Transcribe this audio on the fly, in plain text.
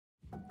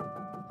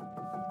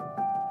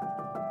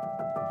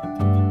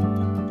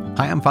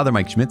Hi, I'm Father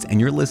Mike Schmitz, and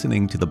you're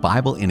listening to the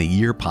Bible in a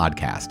Year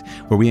podcast,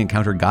 where we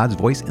encounter God's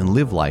voice and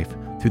live life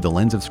through the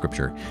lens of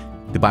Scripture.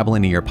 The Bible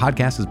in a Year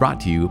podcast is brought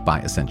to you by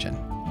Ascension.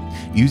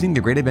 Using the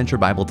Great Adventure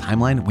Bible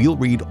timeline, we'll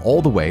read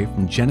all the way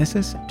from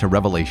Genesis to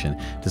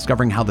Revelation,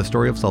 discovering how the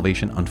story of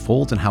salvation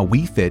unfolds and how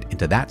we fit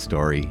into that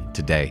story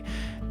today.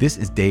 This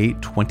is day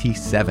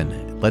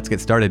 27. Let's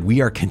get started.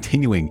 We are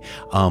continuing.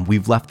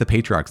 We've left the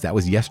patriarchs. That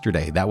was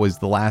yesterday. That was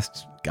the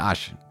last,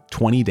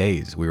 20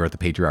 days we were at the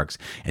patriarchs.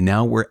 And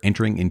now we're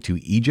entering into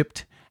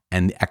Egypt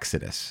and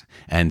Exodus.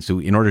 And so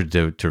in order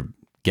to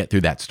get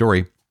through that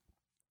story,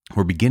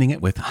 we're beginning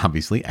it with,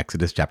 obviously,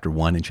 Exodus chapter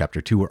 1 and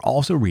chapter 2. We're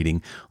also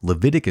reading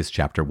Leviticus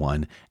chapter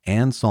 1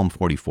 and Psalm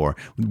 44.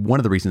 One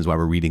of the reasons why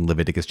we're reading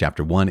Leviticus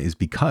chapter 1 is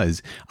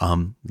because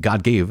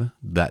God gave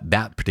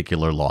that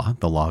particular law,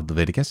 the law of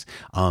Leviticus,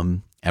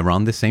 around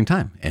the same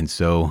time. And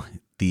so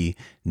the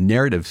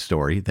narrative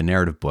story, the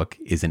narrative book,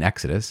 is in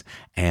Exodus,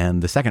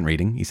 and the second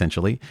reading,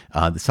 essentially,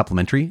 the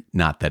supplementary,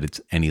 not that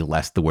it's any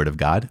less the Word of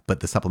God,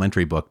 but the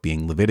supplementary book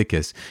being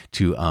Leviticus,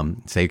 to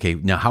say, okay,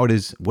 now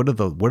what are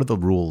the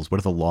rules, what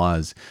are the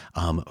laws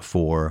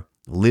for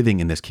living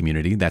in this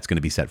community that's going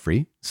to be set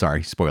free?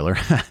 Sorry, spoiler,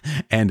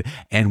 and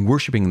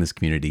worshiping in this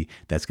community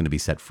that's going to be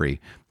set free.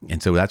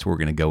 And so that's what we're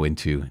going to go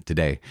into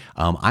today.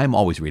 I'm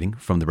always reading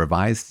from the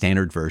Revised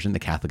Standard Version, the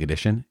Catholic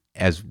edition,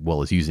 as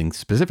well as using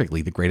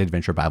specifically the Great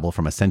Adventure Bible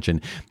from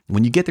Ascension.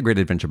 When you get the Great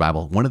Adventure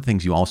Bible, one of the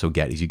things you also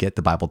get is you get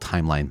the Bible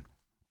timeline,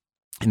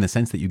 in the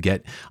sense that you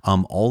get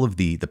all of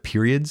the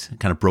periods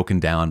kind of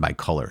broken down by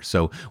color.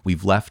 So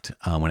we've left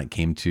when it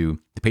came to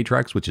the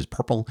patriarchs, which is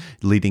purple,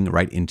 leading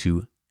right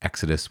into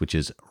Exodus, which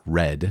is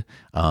red.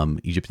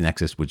 Egypt and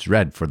Exodus, which is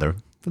red for the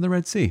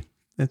Red Sea.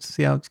 Let's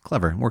see how it's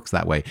clever. It works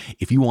that way.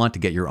 If you want to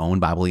get your own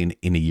Bible in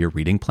a Year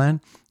reading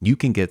plan, you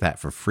can get that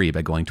for free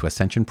by going to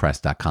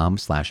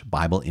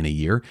ascensionpress.com/Bible in a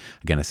Year.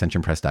 Again,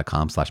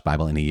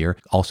 ascensionpress.com/Bible in a Year.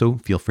 Also,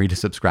 feel free to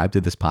subscribe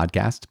to this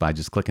podcast by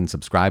just clicking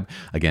subscribe.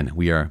 Again,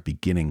 we are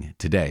beginning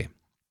today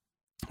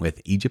with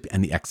Egypt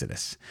and the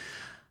Exodus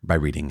by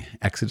reading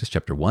Exodus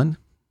chapter 1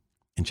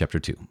 and chapter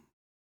 2.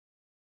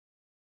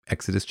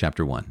 Exodus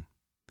chapter 1.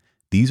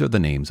 These are the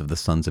names of the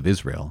sons of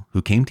Israel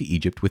who came to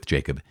Egypt with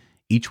Jacob,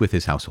 each with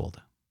his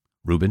household: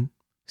 Reuben,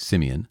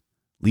 Simeon,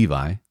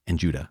 Levi, and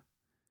Judah;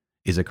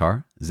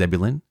 Issachar,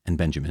 Zebulun, and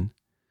Benjamin;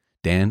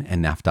 Dan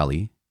and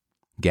Naphtali;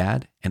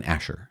 Gad and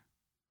Asher.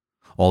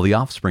 All the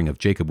offspring of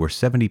Jacob were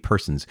 70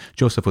 persons.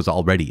 Joseph was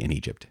already in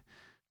Egypt.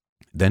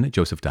 Then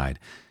Joseph died,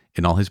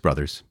 and all his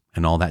brothers,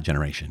 and all that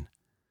generation.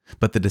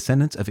 But the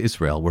descendants of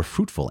Israel were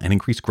fruitful and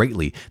increased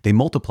greatly. They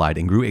multiplied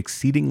and grew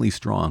exceedingly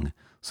strong,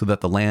 so that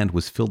the land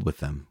was filled with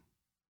them.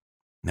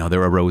 Now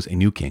there arose a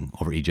new king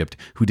over Egypt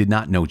who did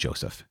not know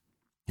Joseph.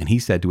 And he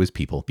said to his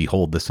people,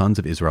 "Behold, the sons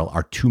of Israel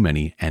are too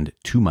many and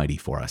too mighty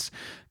for us.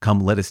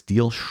 Come, let us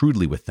deal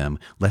shrewdly with them,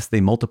 lest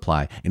they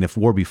multiply, and if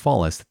war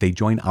befall us, they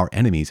join our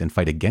enemies and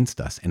fight against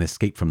us and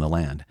escape from the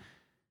land."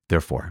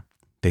 Therefore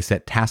they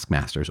set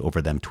taskmasters over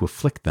them to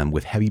afflict them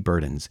with heavy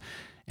burdens.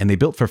 And they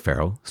built for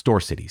Pharaoh store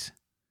cities,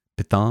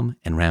 Pithom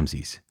and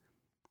Ramses.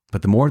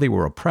 But the more they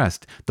were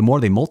oppressed, the more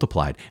they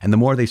multiplied, and the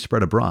more they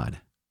spread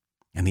abroad.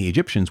 And the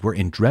Egyptians were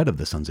in dread of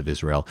the sons of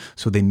Israel,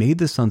 so they made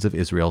the sons of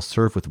Israel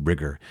serve with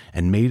rigor,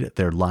 and made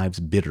their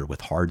lives bitter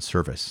with hard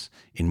service,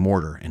 in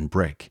mortar and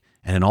brick,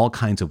 and in all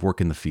kinds of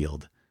work in the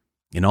field.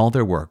 In all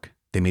their work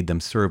they made them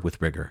serve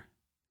with rigor.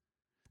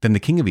 Then the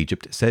king of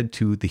Egypt said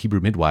to the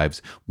Hebrew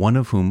midwives, one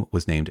of whom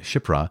was named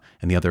Shiphrah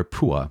and the other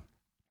Puah,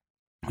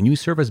 "When you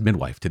serve as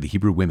midwife to the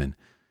Hebrew women,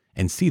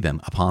 and see them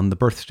upon the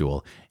birth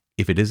stool,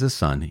 if it is a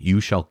son, you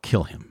shall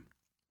kill him.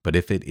 But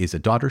if it is a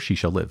daughter, she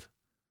shall live."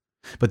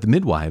 But the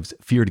midwives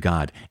feared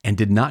God and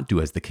did not do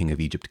as the king of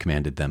Egypt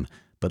commanded them,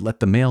 but let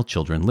the male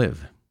children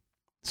live.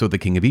 So the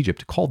king of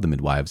Egypt called the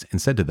midwives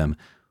and said to them,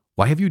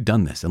 "Why have you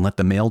done this and let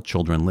the male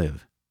children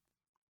live?"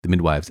 The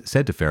midwives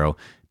said to Pharaoh,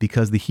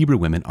 "Because the Hebrew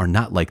women are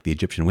not like the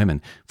Egyptian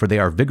women, for they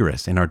are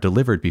vigorous and are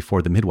delivered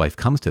before the midwife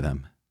comes to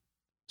them."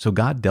 So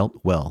God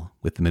dealt well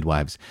with the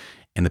midwives,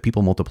 and the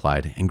people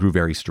multiplied and grew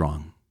very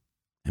strong.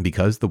 And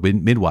because the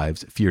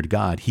midwives feared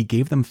God, he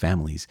gave them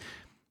families.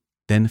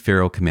 Then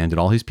Pharaoh commanded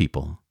all his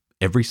people,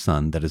 "Every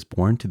son that is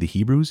born to the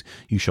Hebrews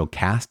you shall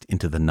cast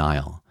into the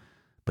Nile,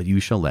 but you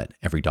shall let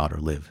every daughter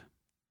live."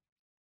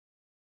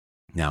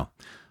 Now,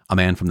 a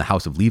man from the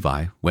house of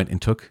Levi went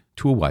and took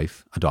to a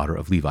wife a daughter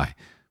of Levi.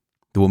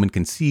 The woman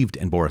conceived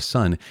and bore a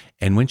son,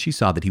 and when she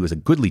saw that he was a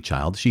goodly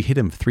child, she hid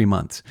him 3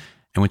 months.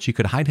 And when she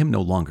could hide him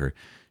no longer,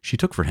 she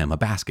took for him a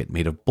basket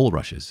made of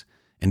bulrushes,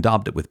 and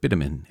daubed it with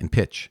bitumen and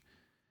pitch.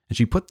 And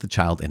she put the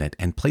child in it,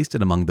 and placed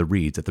it among the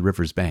reeds at the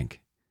river's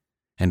bank.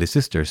 And his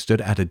sister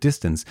stood at a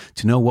distance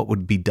to know what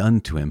would be done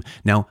to him.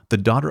 Now the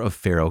daughter of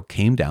Pharaoh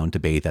came down to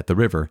bathe at the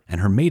river,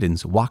 and her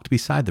maidens walked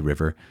beside the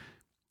river.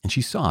 And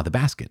she saw the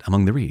basket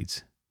among the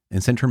reeds,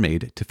 and sent her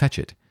maid to fetch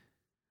it.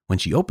 When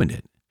she opened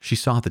it, she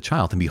saw the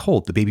child, and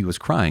behold, the baby was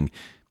crying.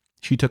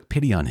 She took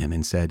pity on him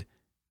and said,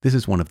 "This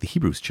is one of the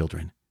Hebrews'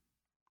 children."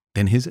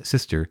 Then his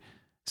sister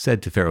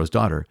said to Pharaoh's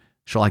daughter,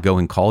 "Shall I go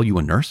and call you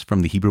a nurse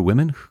from the Hebrew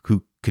women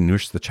who can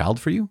nurse the child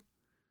for you?"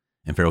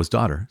 And Pharaoh's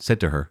daughter said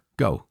to her,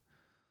 "Go."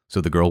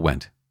 So the girl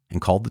went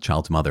and called the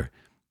child's mother.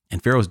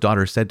 And Pharaoh's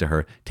daughter said to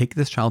her, "Take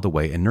this child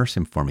away and nurse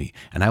him for me,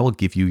 and I will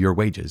give you your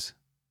wages."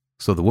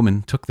 So the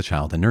woman took the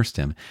child and nursed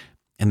him.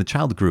 And the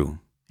child grew,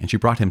 and she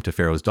brought him to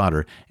Pharaoh's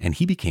daughter, and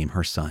he became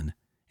her son.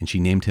 And she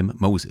named him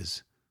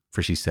Moses,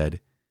 for she said,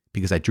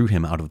 "Because I drew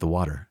him out of the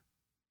water."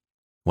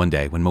 One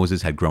day, when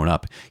Moses had grown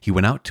up, he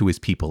went out to his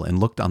people and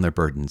looked on their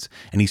burdens,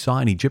 and he saw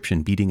an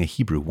Egyptian beating a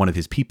Hebrew, one of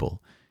his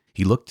people.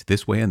 He looked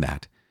this way and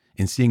that,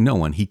 and seeing no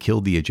one, he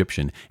killed the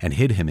Egyptian and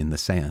hid him in the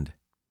sand.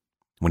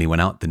 When he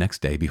went out the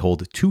next day,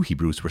 behold, 2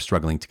 Hebrews were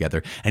struggling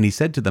together, and he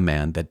said to the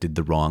man that did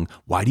the wrong,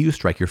 "Why do you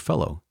strike your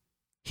fellow?"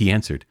 He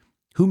answered,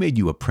 "Who made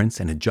you a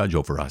prince and a judge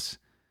over us?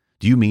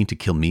 Do you mean to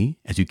kill me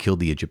as you killed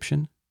the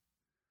Egyptian?"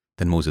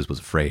 Then Moses was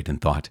afraid and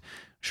thought,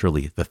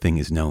 "Surely the thing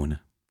is known."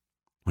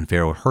 When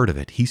Pharaoh heard of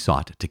it, he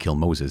sought to kill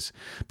Moses.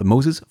 But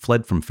Moses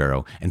fled from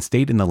Pharaoh and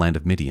stayed in the land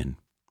of Midian.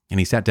 And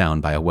he sat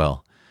down by a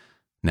well.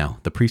 Now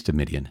the priest of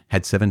Midian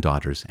had 7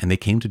 daughters, and they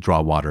came to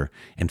draw water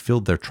and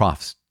filled their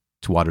troughs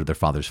to water their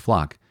father's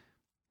flock.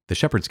 The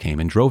shepherds came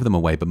and drove them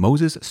away, but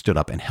Moses stood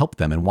up and helped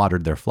them and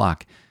watered their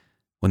flock.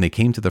 When they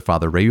came to their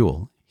father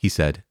Reuel, he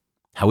said,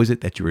 "How is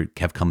it that you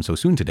have come so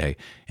soon today?"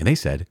 And they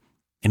said,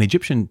 "An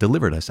Egyptian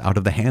delivered us out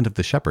of the hand of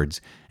the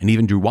shepherds, and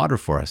even drew water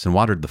for us and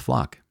watered the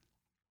flock."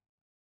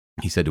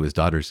 He said to his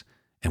daughters,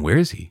 "And where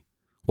is he?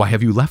 Why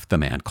have you left the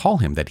man? Call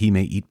him, that he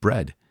may eat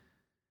bread."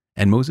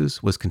 And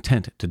Moses was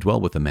content to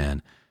dwell with the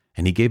man,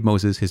 and he gave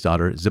Moses his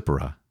daughter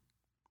Zipporah.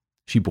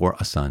 She bore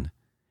a son,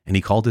 and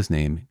he called his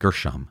name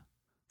Gershom,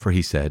 for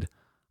he said,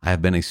 "I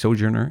have been a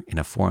sojourner in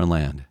a foreign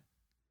land."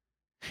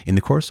 In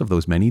the course of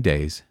those many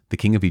days, the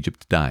king of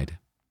Egypt died,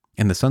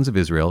 and the sons of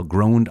Israel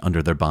groaned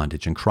under their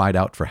bondage and cried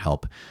out for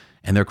help,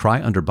 and their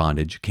cry under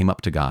bondage came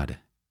up to God.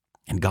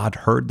 And God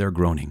heard their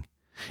groaning,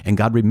 and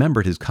God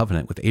remembered his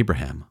covenant with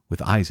Abraham,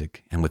 with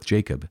Isaac, and with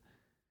Jacob.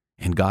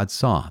 And God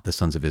saw the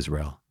sons of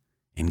Israel,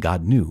 and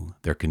God knew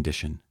their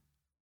condition.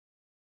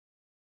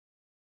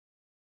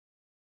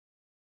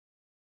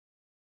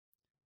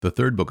 The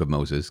third book of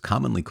Moses,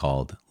 commonly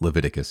called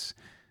Leviticus,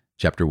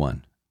 chapter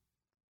 1.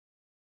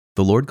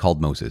 The Lord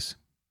called Moses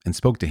and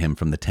spoke to him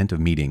from the tent of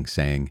meeting,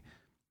 saying,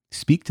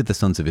 "Speak to the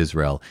sons of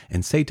Israel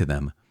and say to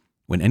them,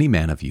 when any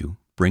man of you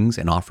brings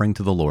an offering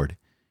to the Lord,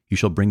 you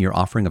shall bring your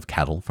offering of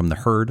cattle from the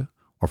herd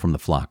or from the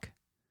flock.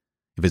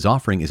 If his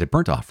offering is a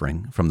burnt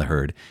offering from the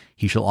herd,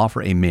 he shall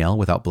offer a male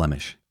without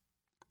blemish.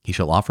 He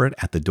shall offer it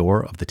at the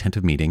door of the tent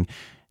of meeting,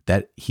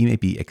 that he may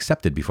be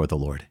accepted before the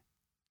Lord.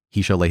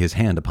 He shall lay his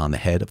hand upon the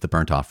head of the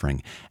burnt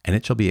offering, and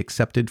it shall be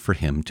accepted for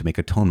him to make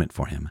atonement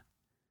for him.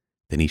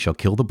 Then he shall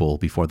kill the bull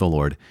before the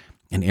Lord,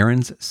 and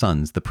Aaron's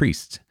sons, the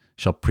priests,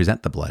 shall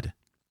present the blood,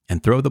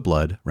 and throw the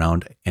blood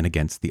round and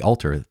against the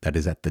altar that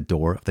is at the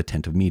door of the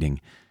tent of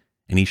meeting.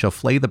 And he shall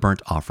flay the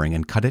burnt offering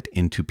and cut it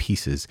into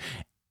pieces.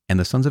 And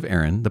the sons of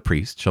Aaron, the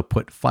priest, shall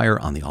put fire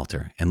on the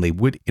altar, and lay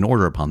wood in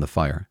order upon the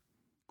fire.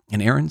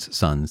 And Aaron's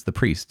sons, the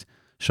priest,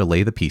 shall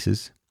lay the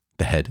pieces,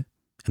 the head,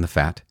 and the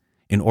fat,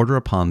 in order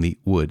upon the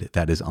wood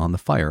that is on the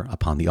fire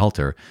upon the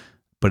altar,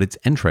 but its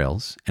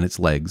entrails and its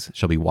legs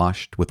shall be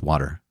washed with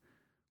water.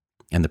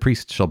 And the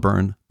priest shall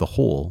burn the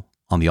whole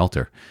on the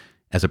altar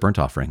as a burnt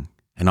offering,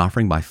 an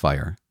offering by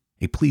fire,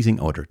 a pleasing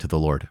odor to the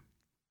Lord.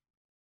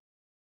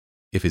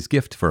 If his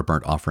gift for a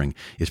burnt offering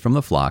is from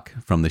the flock,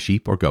 from the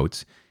sheep or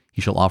goats,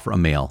 he shall offer a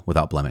male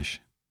without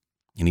blemish.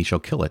 And he shall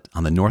kill it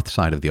on the north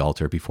side of the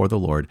altar before the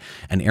Lord,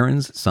 and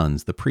Aaron's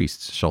sons, the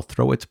priests, shall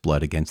throw its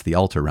blood against the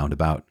altar round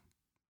about.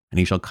 And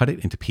he shall cut it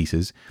into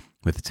pieces,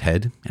 with its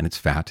head and its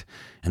fat,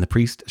 and the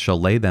priest shall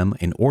lay them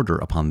in order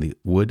upon the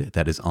wood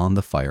that is on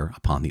the fire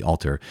upon the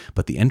altar,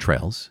 but the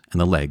entrails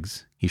and the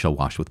legs he shall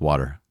wash with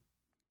water.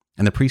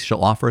 And the priest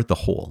shall offer the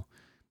whole,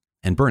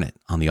 and burn it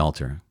on the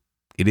altar.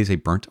 It is a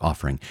burnt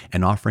offering,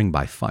 an offering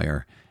by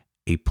fire,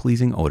 a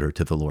pleasing odor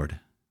to the Lord.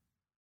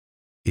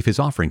 If his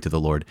offering to the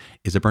Lord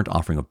is a burnt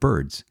offering of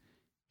birds,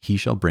 he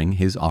shall bring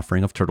his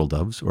offering of turtle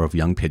doves or of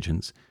young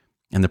pigeons,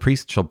 and the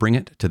priest shall bring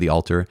it to the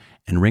altar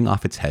and wring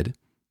off its head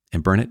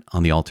and burn it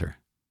on the altar.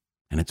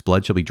 And its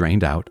blood shall be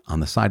drained out on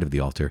the side of the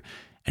altar,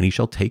 and he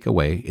shall take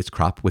away its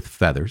crop with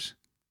feathers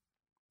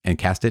and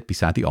cast it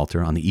beside the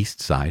altar on the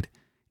east side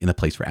in the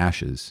place for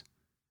ashes.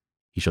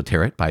 He shall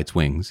tear it by its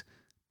wings,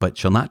 but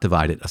shall not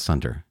divide it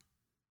asunder.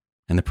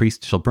 And the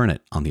priest shall burn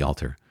it on the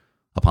altar,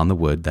 upon the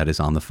wood that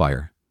is on the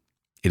fire.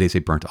 It is a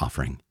burnt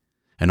offering,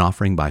 an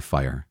offering by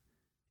fire,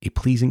 a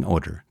pleasing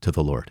odor to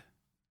the Lord.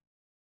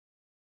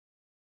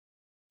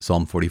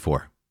 Psalm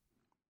 44.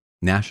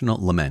 National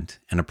lament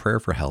and a prayer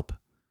for help.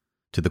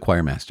 To the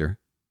choirmaster,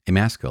 a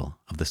maskil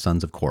of the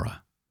sons of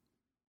Korah.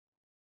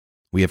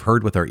 We have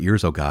heard with our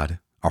ears, O God.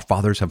 Our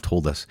fathers have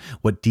told us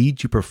what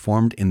deeds you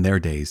performed in their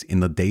days, in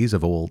the days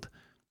of old.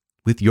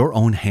 With your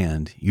own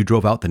hand you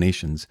drove out the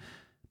nations,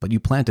 but you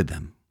planted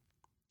them.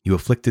 You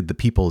afflicted the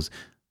peoples,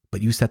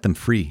 but you set them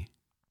free.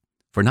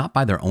 For not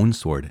by their own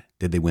sword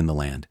did they win the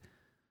land,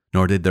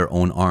 nor did their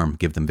own arm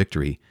give them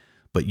victory,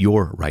 but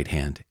your right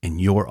hand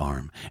and your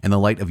arm and the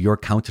light of your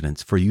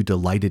countenance, for you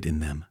delighted in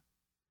them.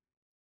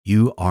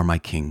 You are my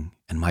king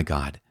and my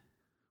God,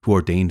 who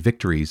ordained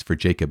victories for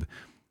Jacob.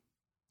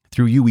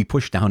 Through you we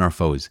push down our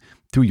foes.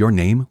 Through your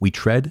name we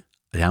tread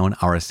down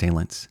our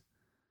assailants.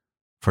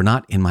 For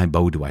not in my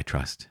bow do I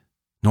trust,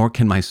 nor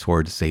can my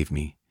sword save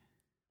me.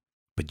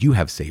 But you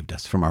have saved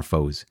us from our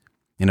foes,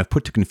 and have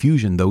put to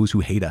confusion those who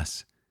hate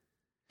us.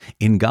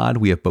 In God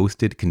we have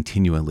boasted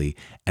continually,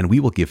 and we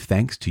will give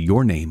thanks to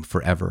your name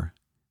forever.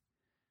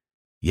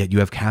 Yet you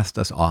have cast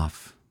us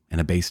off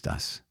and abased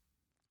us,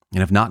 and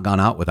have not gone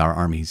out with our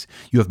armies.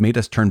 You have made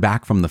us turn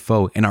back from the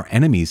foe, and our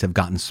enemies have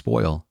gotten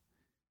spoil.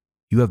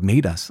 You have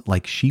made us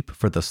like sheep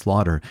for the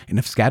slaughter, and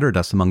have scattered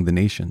us among the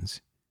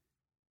nations.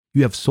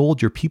 You have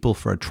sold your people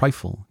for a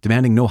trifle,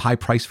 demanding no high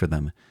price for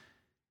them.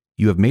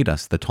 You have made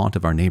us the taunt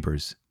of our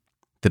neighbors,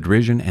 the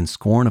derision and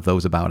scorn of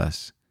those about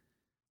us.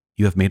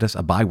 You have made us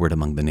a byword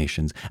among the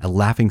nations, a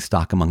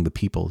laughingstock among the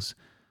peoples.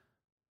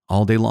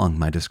 All day long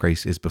my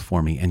disgrace is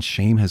before me, and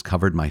shame has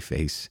covered my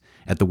face,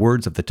 at the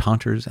words of the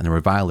taunters and the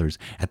revilers,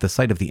 at the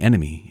sight of the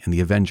enemy and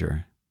the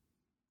avenger.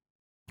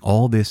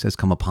 All this has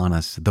come upon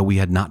us, though we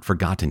had not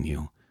forgotten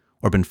you,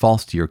 or been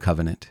false to your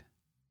covenant.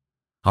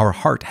 Our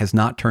heart has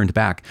not turned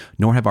back,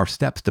 nor have our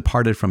steps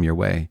departed from your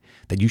way,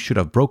 that you should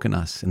have broken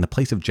us in the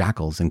place of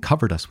jackals and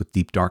covered us with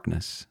deep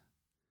darkness.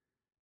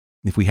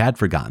 If we had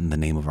forgotten the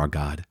name of our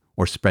God,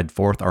 or spread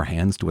forth our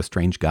hands to a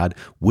strange God,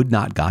 would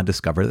not God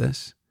discover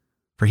this?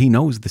 For he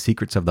knows the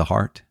secrets of the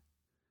heart.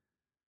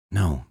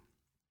 No.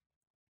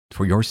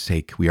 For your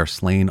sake we are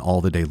slain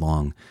all the day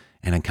long,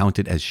 and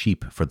accounted as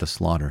sheep for the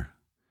slaughter.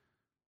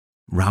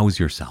 Rouse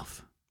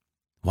yourself.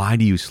 Why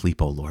do you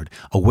sleep, O Lord?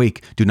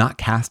 Awake, do not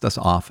cast us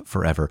off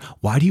forever.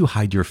 Why do you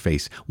hide your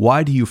face?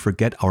 Why do you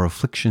forget our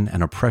affliction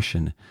and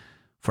oppression?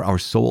 For our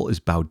soul is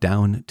bowed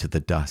down to the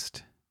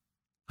dust.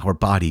 Our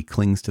body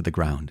clings to the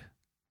ground.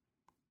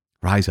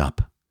 Rise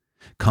up,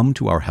 come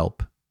to our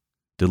help.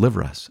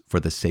 Deliver us for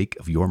the sake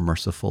of your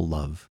merciful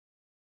love.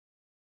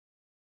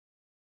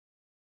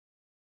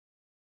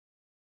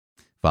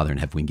 Father in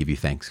heaven, we give you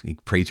thanks. We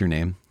praise your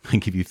name. We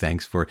give you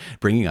thanks for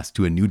bringing us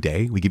to a new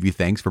day. We give you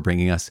thanks for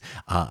bringing us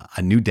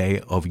a new day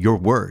of your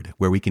word,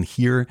 where we can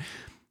hear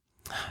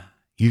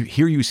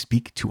you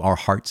speak to our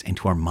hearts and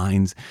to our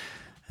minds,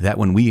 that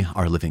when we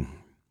are living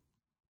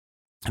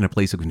in a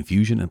place of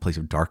confusion, in a place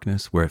of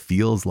darkness, where it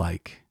feels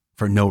like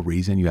for no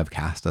reason you have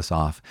cast us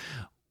off,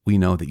 we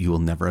know that you will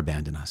never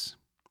abandon us,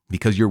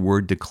 because your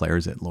word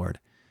declares it, Lord.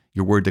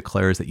 Your word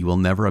declares that you will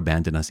never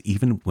abandon us,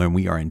 even when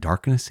we are in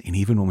darkness and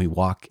even when we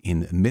walk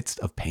in the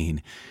midst of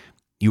pain.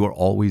 You are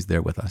always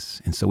there with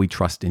us. And so we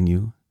trust in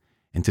you.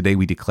 And today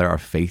we declare our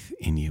faith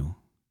in you.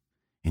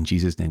 In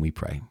Jesus' name we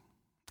pray.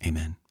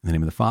 Amen. In the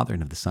name of the Father,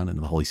 and of the Son, and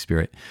of the Holy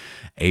Spirit.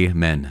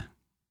 Amen.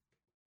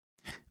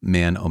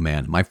 Man, oh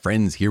man, my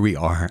friends, here we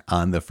are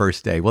on the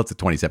first day. Well, it's the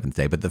 27th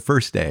day, but the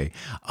first day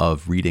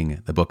of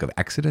reading the book of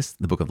Exodus,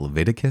 the book of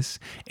Leviticus,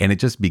 and it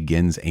just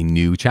begins a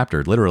new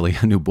chapter, literally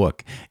a new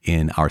book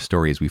in our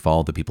story as we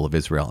follow the people of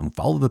Israel and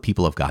follow the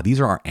people of God. These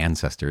are our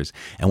ancestors.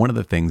 And one of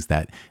the things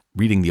that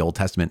reading the Old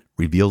Testament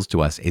reveals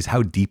to us is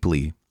how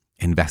deeply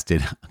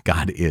invested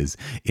God is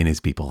in his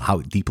people, how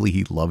deeply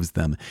he loves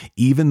them,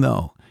 even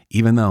though,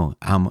 here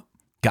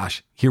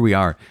we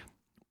are,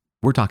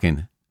 we're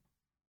talking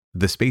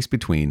the space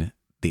between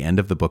the end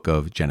of the book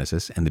of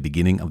Genesis and the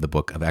beginning of the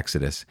book of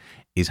Exodus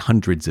is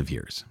hundreds of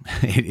years.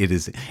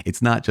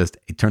 It's not just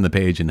turn the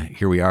page and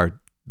here we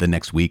are the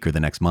next week or the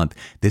next month.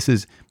 This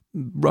is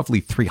roughly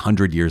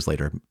 300 years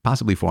later,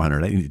 possibly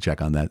 400. I need to check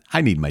on that.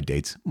 I need my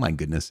dates. My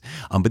goodness.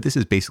 But this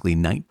is basically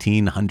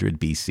 1900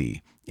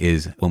 BC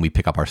is when we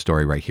pick up our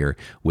story right here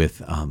with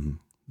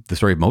the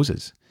story of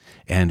Moses.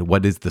 And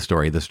what is the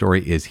story? The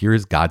story is, here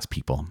is God's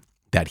people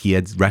that he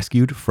had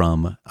rescued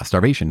from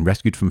starvation,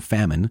 rescued from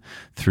famine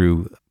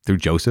through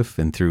Joseph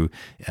and through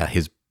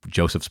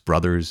Joseph's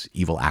brothers'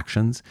 evil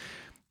actions.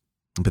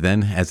 But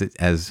then,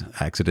 as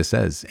Exodus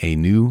says, a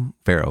new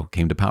Pharaoh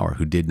came to power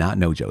who did not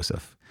know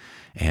Joseph,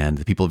 and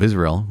the people of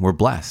Israel were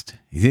blessed.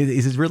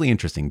 This is really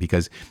interesting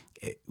because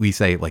we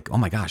say, like, oh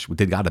my gosh,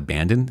 did God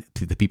abandon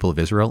the people of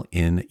Israel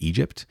in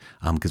Egypt?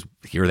 Because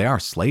here they are,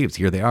 slaves.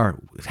 Here they are,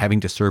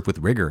 having to serve with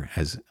rigor,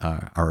 as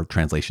our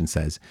translation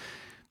says.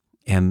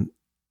 And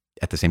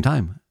at the same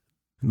time,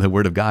 the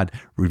word of God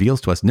reveals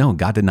to us, no,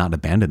 God did not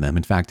abandon them.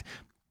 In fact,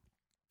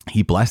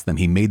 he blessed them.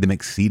 He made them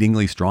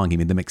exceedingly strong. He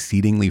made them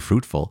exceedingly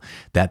fruitful,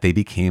 that they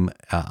became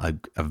a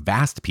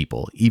vast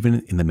people,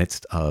 even in the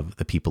midst of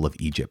the people of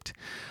Egypt.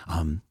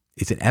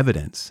 It's an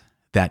evidence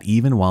that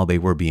even while they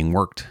were being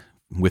worked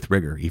with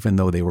rigor, even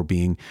though they were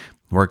being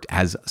worked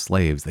as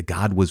slaves, that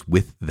God was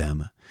with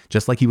them,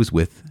 just like he was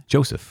with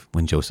Joseph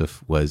when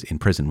Joseph was in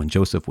prison, when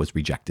Joseph was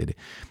rejected.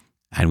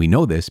 And we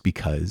know this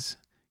because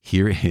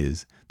here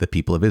is the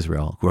people of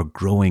Israel who are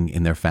growing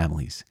in their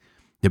families.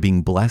 They're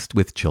being blessed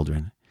with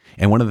children.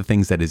 And one of the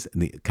things that is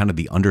kind of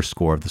the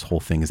underscore of this whole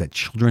thing is that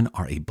children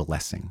are a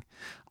blessing.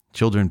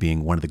 Children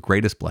being one of the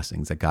greatest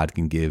blessings that God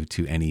can give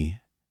to any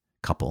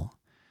couple,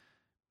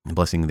 a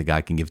blessing that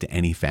God can give to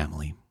any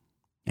family.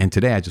 And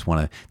today I just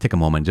want to take a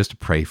moment just to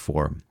pray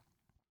for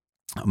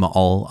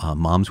all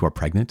moms who are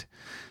pregnant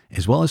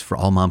as well as for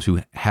all moms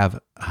who have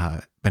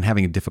been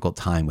having a difficult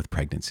time with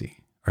pregnancy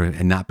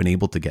and not been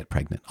able to get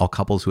pregnant, all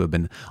couples who have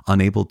been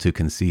unable to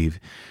conceive,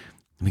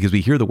 because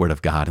we hear the word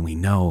of God and we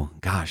know,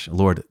 gosh,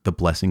 Lord, the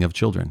blessing of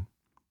children.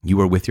 You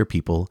were with your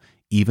people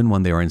even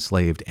when they were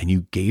enslaved, and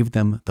you gave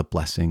them the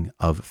blessing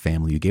of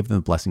family. You gave them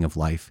the blessing of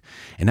life.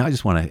 And now I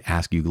just want to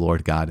ask you,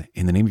 Lord God,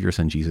 in the name of your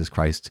son, Jesus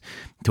Christ,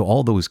 to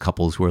all those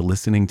couples who are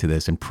listening to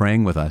this and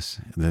praying with us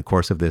in the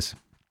course of this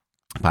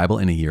Bible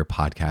in a Year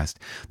podcast,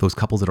 those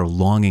couples that are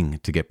longing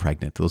to get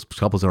pregnant, those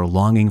couples that are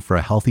longing for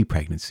a healthy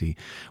pregnancy,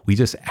 we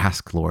just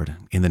ask, Lord,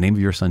 in the name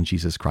of your son,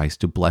 Jesus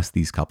Christ, to bless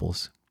these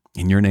couples.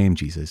 In your name,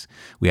 Jesus,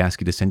 we ask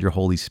you to send your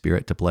Holy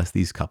Spirit to bless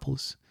these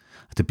couples,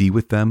 to be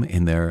with them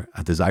in their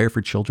desire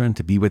for children,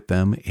 to be with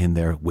them in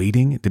their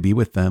waiting, to be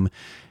with them,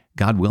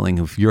 God willing,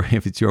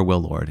 if it's your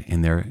will, Lord,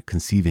 in their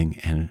conceiving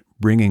and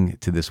bringing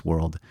to this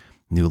world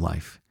new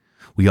life.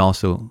 We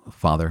also,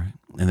 Father,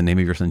 in the name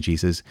of your son,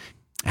 Jesus,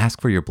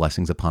 ask for your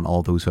blessings upon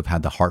all those who have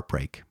had the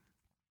heartbreak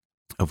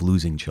of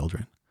losing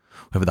children,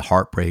 who have the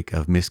heartbreak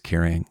of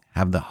miscarrying,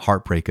 have the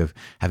heartbreak of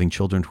having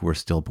children who are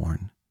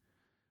stillborn.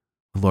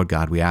 Lord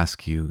God, we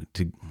ask you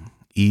to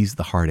ease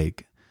the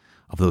heartache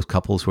of those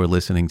couples who are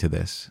listening to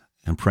this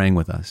and praying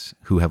with us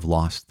who have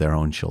lost their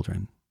own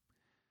children.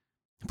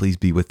 Please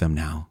be with them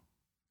now.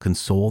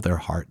 Console their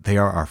heart. They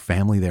are our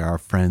family. They are our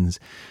friends,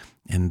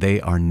 and they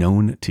are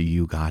known to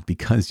you, God,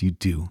 because you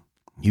do.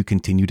 You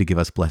continue to give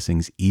us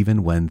blessings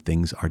even when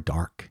things are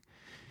dark,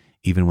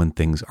 even when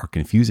things are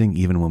confusing,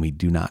 even when we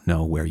do not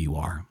know where you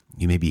are.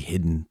 You may be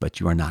hidden,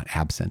 but you are not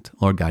absent.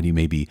 Lord God, you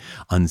may be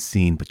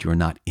unseen, but you are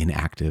not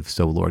inactive.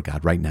 So, Lord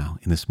God, right now,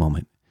 in this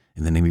moment,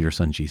 in the name of your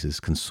son, Jesus,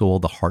 console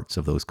the hearts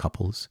of those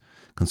couples,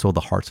 console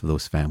the hearts of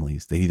those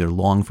families. They either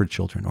long for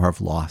children or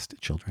have lost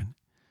children.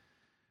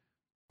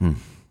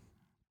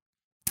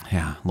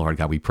 Yeah, Lord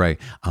God, we pray.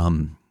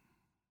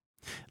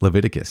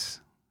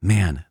 Leviticus,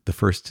 man, the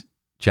first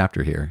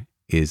chapter here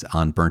is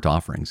on burnt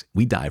offerings.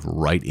 We dive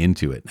right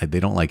into it. They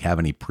don't have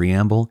any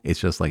preamble. It's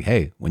just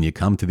hey, when you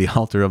come to the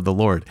altar of the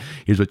Lord,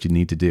 here's what you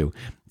need to do.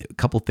 A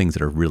couple things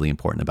that are really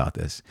important about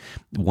this.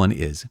 One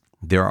is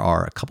there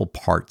are a couple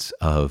parts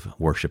of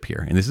worship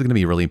here. And this is going to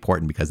be really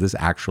important because this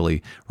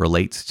actually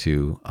relates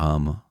to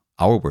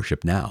our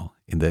worship now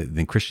in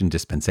the Christian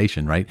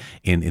dispensation, right?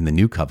 In the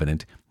new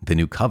covenant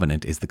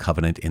is the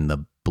covenant in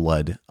the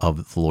blood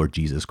of the Lord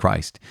Jesus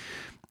Christ.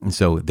 And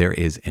so there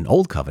is an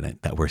old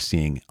covenant that we're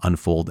seeing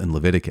unfold in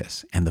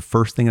Leviticus. And the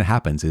first thing that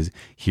happens is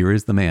here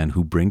is the man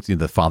who brings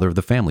the father of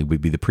the family, would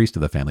be the priest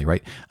of the family,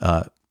 right?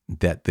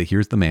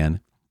 Here's the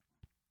man.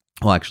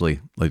 Well, actually,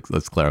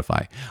 let's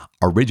clarify.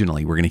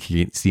 Originally, we're going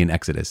to see in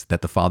Exodus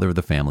that the father of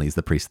the family is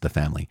the priest of the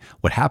family.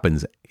 What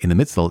happens in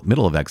the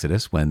middle of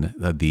Exodus, when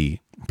the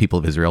people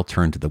of Israel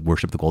turn to the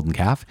worship of the golden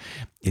calf,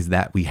 is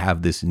that we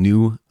have this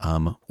new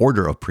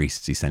order of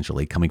priests,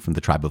 essentially, coming from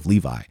the tribe of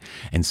Levi.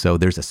 And so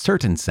there's a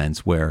certain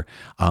sense where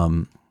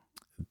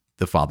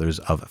the fathers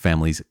of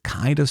families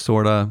kind of,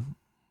 sort of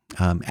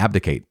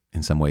abdicate,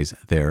 in some ways,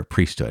 their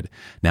priesthood.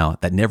 Now,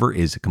 that never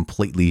is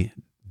completely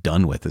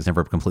done with. It's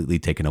never completely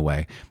taken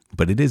away,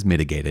 but it is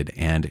mitigated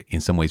and in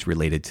some ways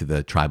related to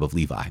the tribe of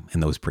Levi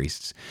and those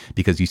priests,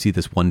 because you see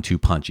this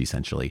 1-2 punch,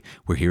 essentially,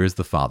 where here is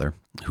the father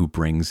who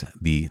brings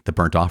the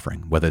burnt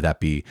offering, whether that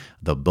be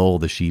the bull,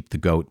 the sheep, the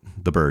goat,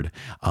 the bird.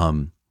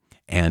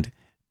 And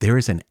there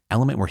is an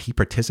element where he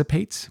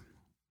participates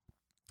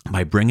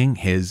by bringing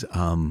his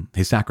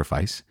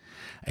sacrifice,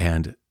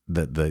 and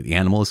the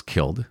animal is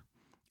killed.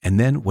 And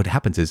then what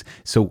happens is,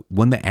 so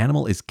when the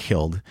animal is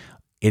killed,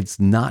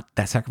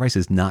 that sacrifice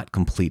is not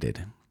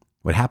completed.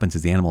 What happens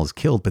is the animal is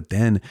killed, but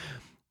then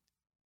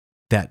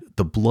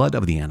the blood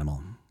of the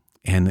animal,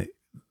 and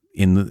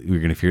we're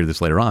going to hear this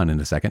later on in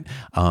a second.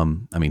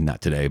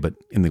 Not today, but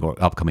in the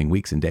upcoming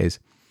weeks and days,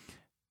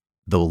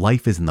 the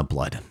life is in the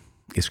blood.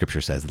 As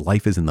Scripture says,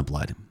 life is in the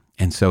blood.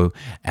 And so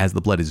as the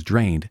blood is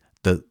drained,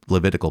 the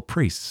Levitical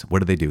priests,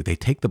 what do? They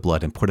take the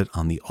blood and put it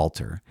on the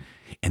altar.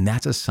 And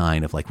that's a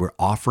sign of we're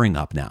offering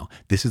up now.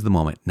 This is the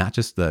moment, not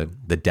just the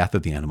death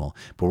of the animal,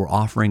 but we're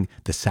offering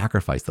the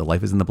sacrifice. The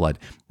life is in the blood,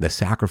 the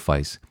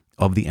sacrifice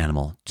of the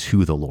animal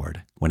to the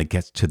Lord. When it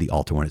gets to the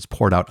altar, when it's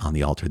poured out on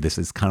the altar, this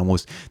is kind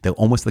of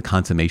almost the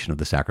consummation of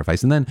the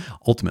sacrifice. And then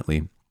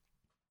ultimately,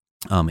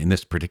 in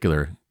this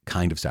particular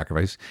kind of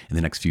sacrifice, in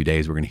the next few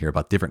days, we're going to hear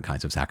about different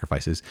kinds of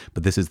sacrifices,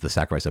 but this is the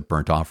sacrifice of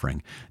burnt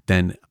offering.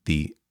 Then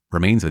the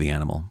remains of the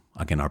animal,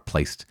 again, are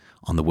placed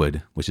on the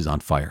wood, which is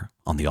on fire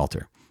on the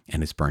altar,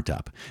 and it's burnt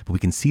up. But we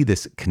can see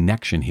this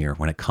connection here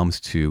when it comes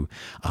to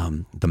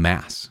the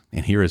Mass.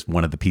 And here is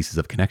one of the pieces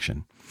of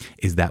connection,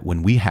 is that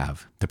when we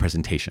have the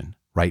presentation,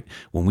 right?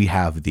 When we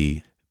have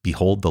the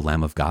Behold the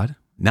Lamb of God,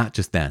 not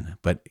just then,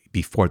 but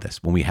before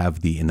this, when we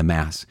have in the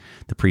Mass,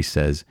 the priest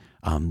says,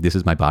 this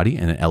is my body,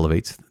 and it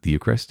elevates the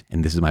Eucharist,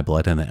 and this is my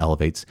blood, and it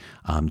elevates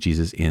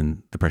Jesus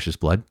in the precious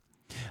blood.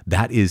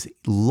 That is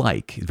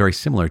very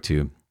similar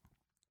to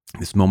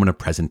this moment of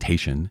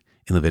presentation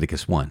in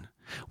Leviticus 1,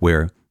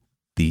 where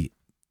the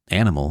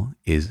animal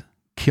is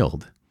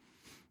killed,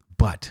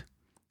 but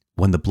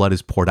when the blood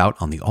is poured out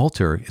on the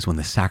altar is when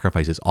the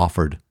sacrifice is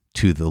offered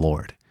to the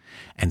Lord.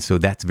 And so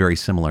that's very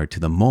similar to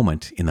the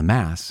moment in the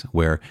Mass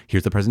where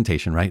here's the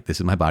presentation, right? This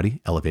is my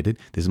body, elevated.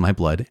 This is my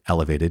blood,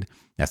 elevated.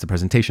 That's the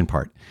presentation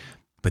part.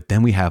 But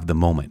then we have the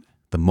moment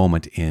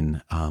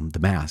in the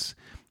Mass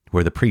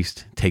where the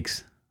priest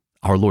takes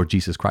our Lord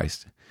Jesus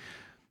Christ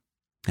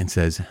and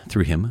says,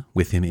 through him,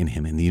 with him,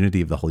 in the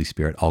unity of the Holy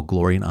Spirit, all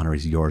glory and honor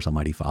is yours,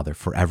 Almighty Father,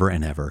 forever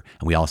and ever.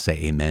 And we all say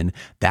amen.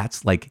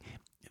 That's like,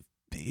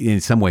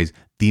 in some ways,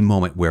 the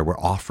moment where we're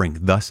offering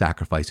the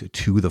sacrifice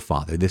to the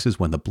Father. This is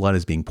when the blood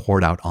is being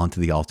poured out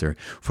onto the altar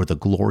for the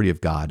glory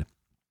of God,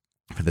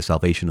 for the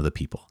salvation of the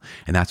people.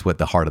 And that's what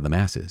the heart of the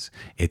Mass is.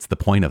 It's the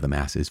point of the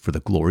Mass is for the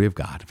glory of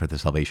God, for the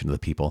salvation of the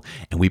people.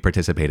 And we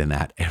participate in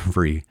that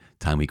every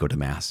time we go to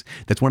Mass.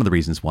 That's one of the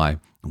reasons why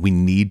we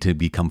need to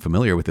become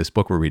familiar with this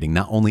book we're reading,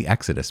 not only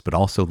Exodus, but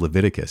also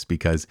Leviticus,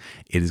 because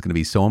it is going to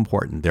be so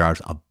important. There are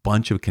a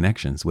bunch of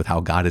connections with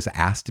how God is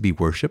asked to be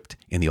worshiped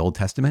in the Old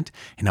Testament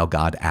and how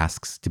God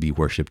asks to be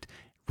worshiped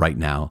right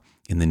now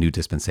in the new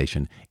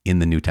dispensation, in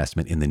the New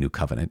Testament, in the new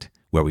covenant,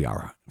 where we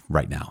are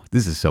right now.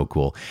 This is so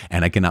cool.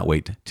 And I cannot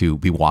wait to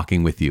be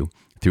walking with you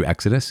through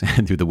Exodus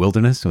and through the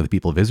wilderness with the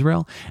people of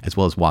Israel, as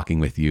well as walking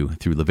with you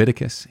through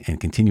Leviticus and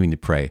continuing to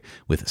pray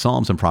with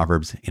Psalms and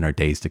Proverbs in our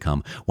days to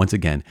come. Once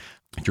again,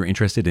 if you're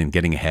interested in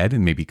getting ahead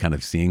and maybe kind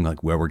of seeing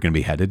like where we're going to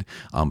be headed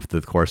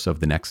through the course of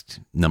the next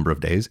number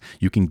of days,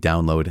 you can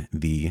download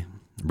the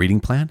reading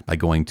plan by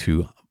going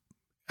to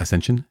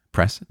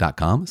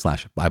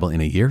ascensionpress.com/Bible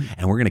in a year.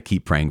 And we're going to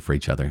keep praying for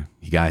each other.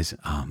 You guys,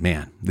 oh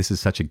man, this is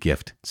such a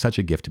gift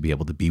to be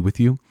able to be with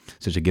you,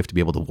 such a gift to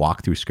be able to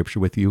walk through scripture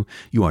with you.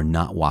 You are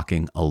not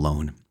walking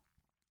alone.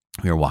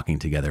 We are walking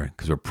together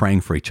because we're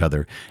praying for each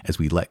other as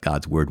we let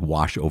God's word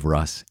wash over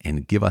us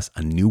and give us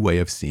a new way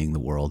of seeing the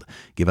world,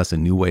 give us a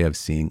new way of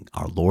seeing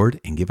our Lord,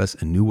 and give us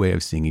a new way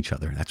of seeing each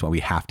other. That's why we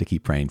have to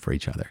keep praying for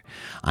each other.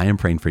 I am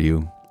praying for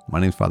you. My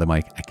name is Father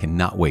Mike. I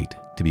cannot wait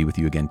to be with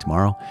you again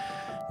tomorrow.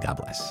 God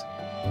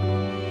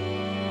bless.